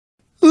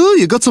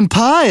you got some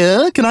pie,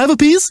 eh? Can I have a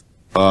piece?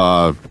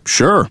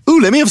 Sure. Ooh,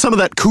 let me have some of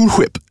that Cool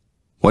Whip.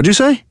 What'd you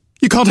say?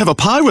 You can't have a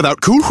pie without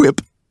Cool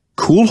Whip.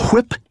 Cool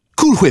Whip?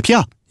 Cool Whip,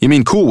 yeah. You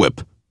mean Cool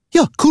Whip?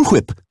 Yeah, Cool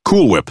Whip.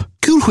 Cool Whip.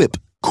 Cool Whip.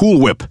 Cool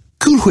Whip.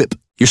 Cool Whip.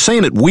 You're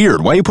saying it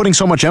weird. Why are you putting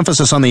so much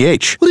emphasis on the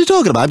H? What are you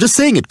talking about? I'm just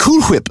saying it.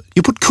 Cool Whip.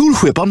 You put Cool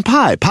Whip on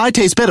pie. Pie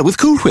tastes better with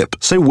Cool Whip.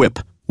 Say whip.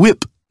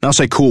 Whip. Now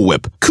say Cool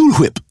Whip. Cool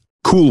Whip.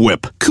 Cool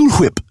Whip. Cool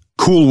Whip.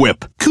 Cool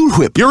Whip. Cool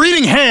Whip. You're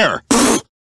eating hair!